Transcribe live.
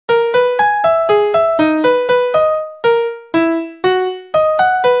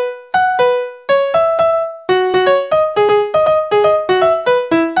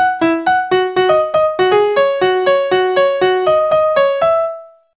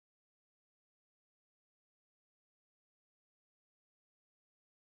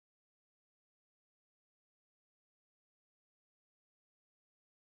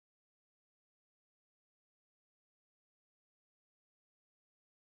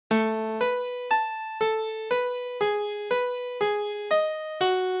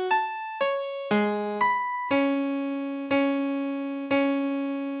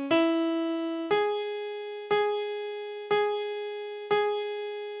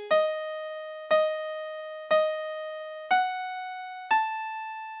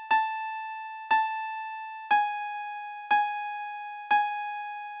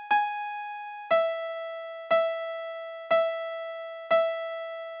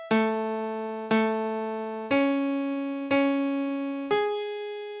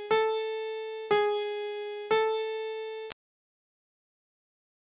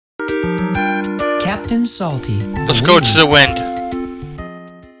soft and salty. Let's go to the wind.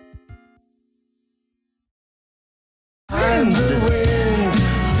 I'm the wind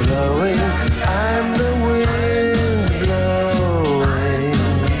blowing. I'm the wind blowing.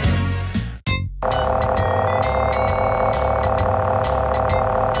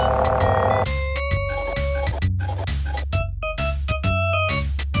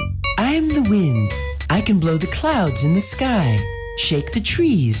 I'm the wind. I can blow the clouds in the sky, shake the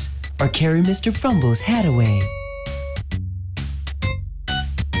trees, or carry Mr. Frumble's hat away.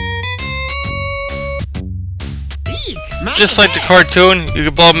 Just like the cartoon, you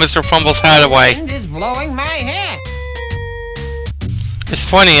can blow Mr. Frumble's hat away. The wind is blowing my hat. It's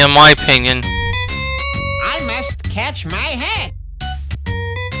funny in my opinion. I must catch my hat.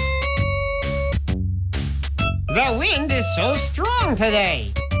 The wind is so strong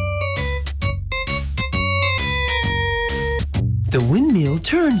today. The windmill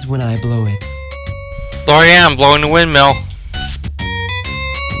turns when I blow it. There I am, blowing the windmill.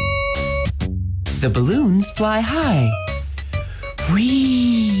 The balloons fly high.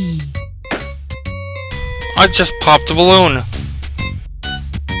 Whee! I just popped the balloon.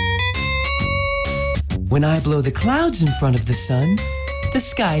 When I blow the clouds in front of the sun, the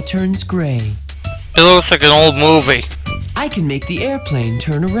sky turns gray. It looks like an old movie. I can make the airplane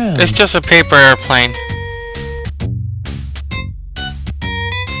turn around. It's just a paper airplane.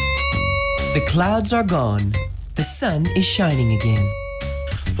 The clouds are gone. The sun is shining again.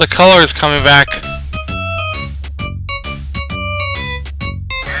 The color is coming back.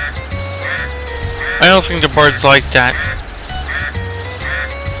 I don't think the birds like that.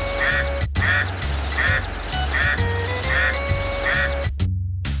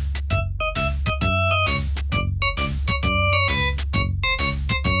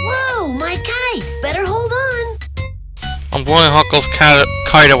 Whoa, my kite! Better hold on! I'm blowing Huckle's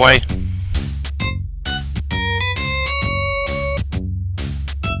kite away.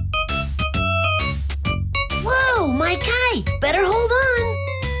 Whoa, my kite! Better hold on!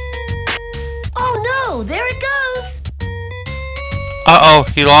 Oh no, there it goes! Uh-oh,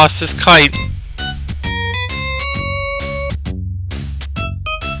 he lost his kite.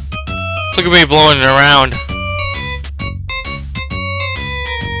 Look at me blowing it around.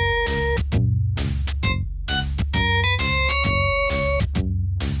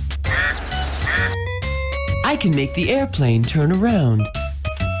 I can make the airplane turn around.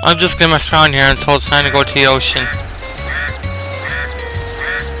 I'm just gonna mess around here until it's time to go to the ocean.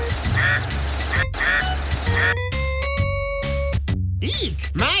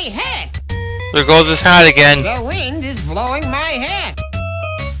 Eek! My hat! There goes his hat again. The wind is blowing my hat.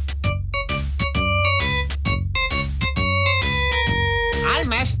 I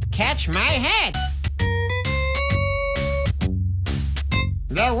must catch my hat.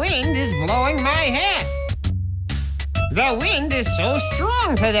 The wind is blowing my hat. The wind is so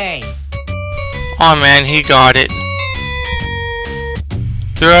strong today. Aw man, he got it.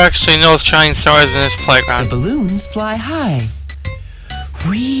 There are actually no shining stars in this The playground. balloons fly high.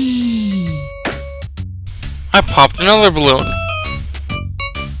 Whee! I popped another balloon.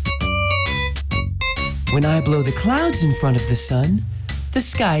 When I blow the clouds in front of the sun, the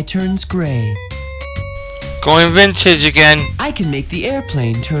sky turns gray. Going vintage again. I can make the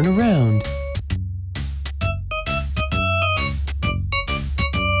airplane turn around.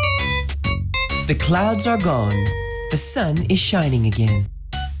 The clouds are gone. The sun is shining again.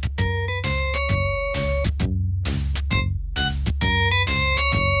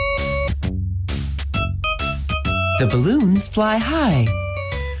 The balloons fly high.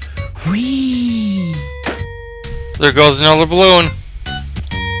 Whee! There goes another balloon.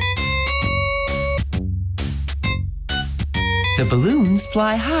 The balloons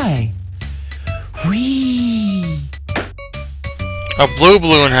fly high. Whee! A blue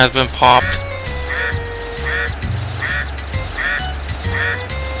balloon has been popped.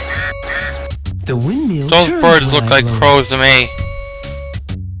 The windmill Those turns birds when look I like blow. crows to me.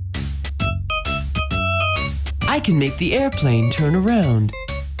 I can make the airplane turn around.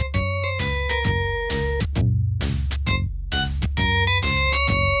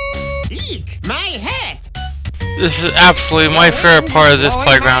 Eek! My hat! This is absolutely my favorite part of this Blowing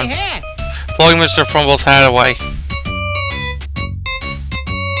playground. my hat. Blowing Mr. Frumble's hat away.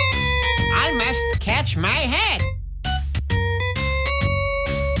 I must catch my hat.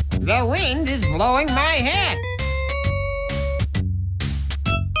 The wind is blowing my hat.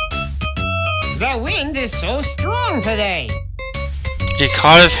 The wind is so strong today. He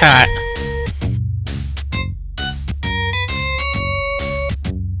caught his hat.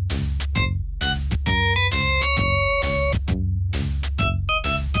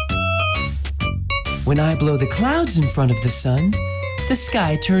 When I blow the clouds in front of the sun, the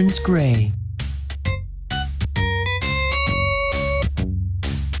sky turns gray.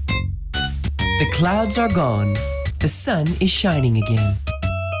 The clouds are gone. The sun is shining again.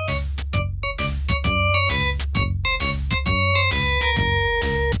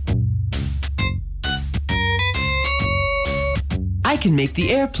 I can make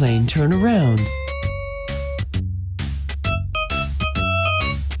the airplane turn around.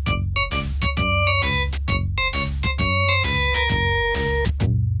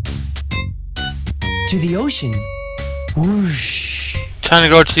 To the ocean. Whoosh. Time to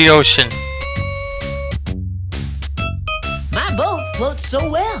go to the ocean. My boat floats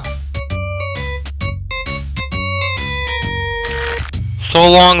so well. So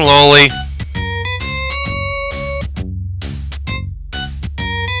long, Loli.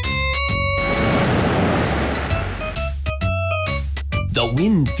 The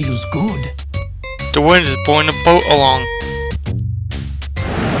wind feels good. The wind is blowing the boat along.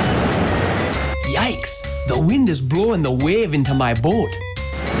 Yikes! The wind is blowing the wave into my boat.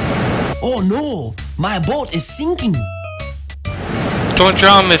 Oh no! My boat is sinking. Don't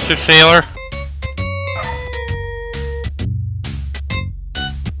drown, Mr. Sailor.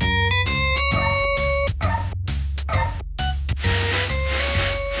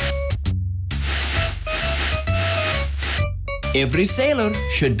 Every sailor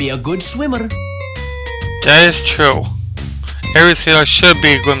should be a good swimmer. That is true. Every sailor should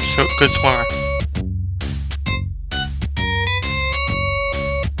be a good swimmer.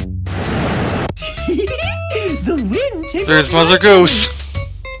 The wind tickles There's my Mother Goose.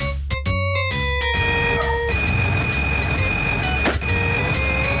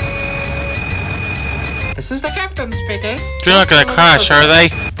 This is the captain speaking. They're not gonna crash, are they?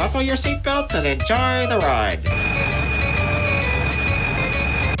 Buckle your seatbelts and enjoy the ride.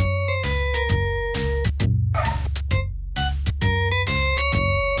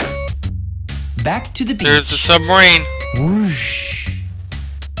 Back to the beach. There's the submarine. Whoosh.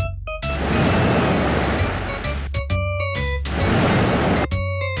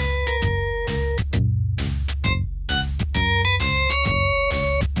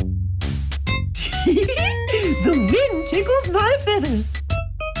 The wind tickles my feathers.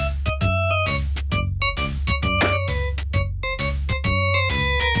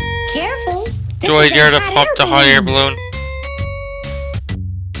 Careful. This Do I is a dare to hot pop air the hot air balloon. balloon?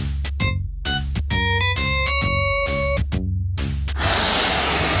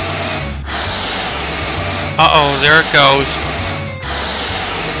 Uh-oh, there it goes.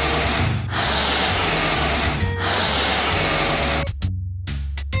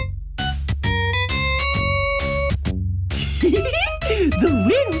 The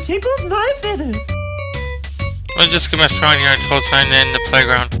wind tickles my feathers. I'm just gonna mess around here until it's time to end the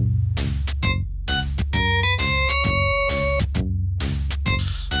playground.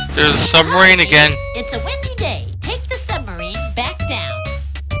 There's a submarine again. It's a windy day. Take the submarine back down.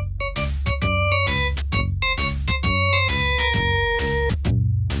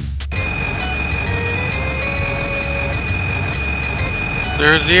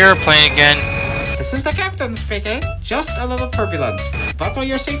 There's the airplane again. This is the captain speaking. Just a little turbulence. Buckle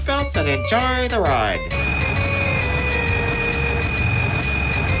your seatbelts and enjoy the ride.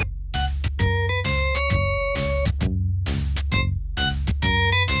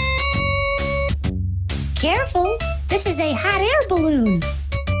 Careful. This is a hot air balloon.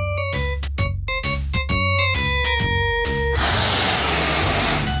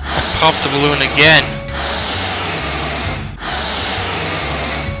 Pop the balloon again.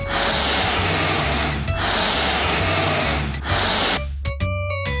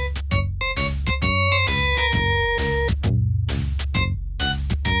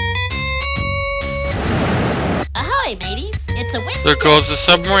 Ahoy, mateys. It's a windy There goes day. the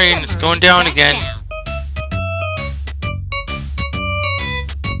submarine. It's going down Back again. down.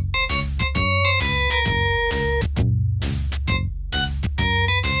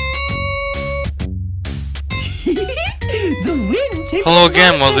 The wind tickles Hello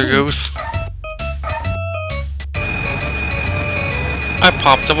again, my Mother feathers. Goose. I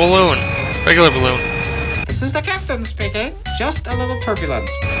popped a balloon. Regular balloon. This is the captain speaking. Just a little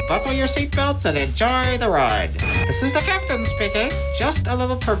turbulence. Buckle your seatbelts and enjoy the ride. This is the captain speaking. Just a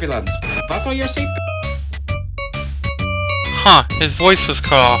little turbulence. Buckle your seatbelts. Huh, his voice was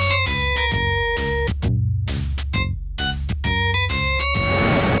cut off.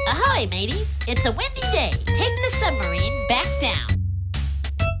 Ahoy, mateys. It's a windy day. Take the submarine back down.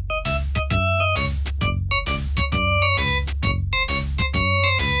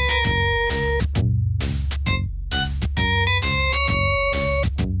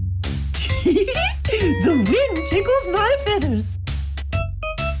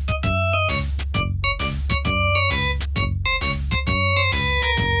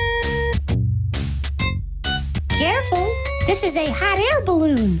 This is a hot air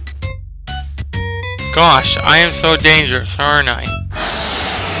balloon. Gosh, I am so dangerous, aren't I?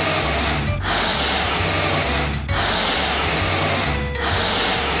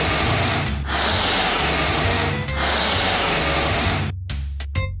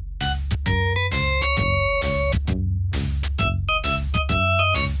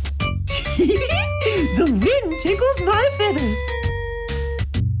 The wind tickles my feathers.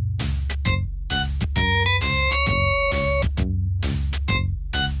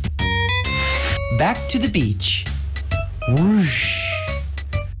 Back to the beach. Whoosh.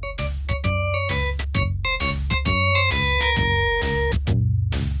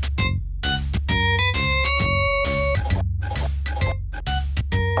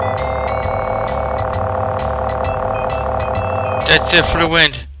 That's it for the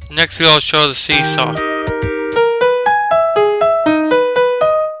wind. Next we'll show the seesaw.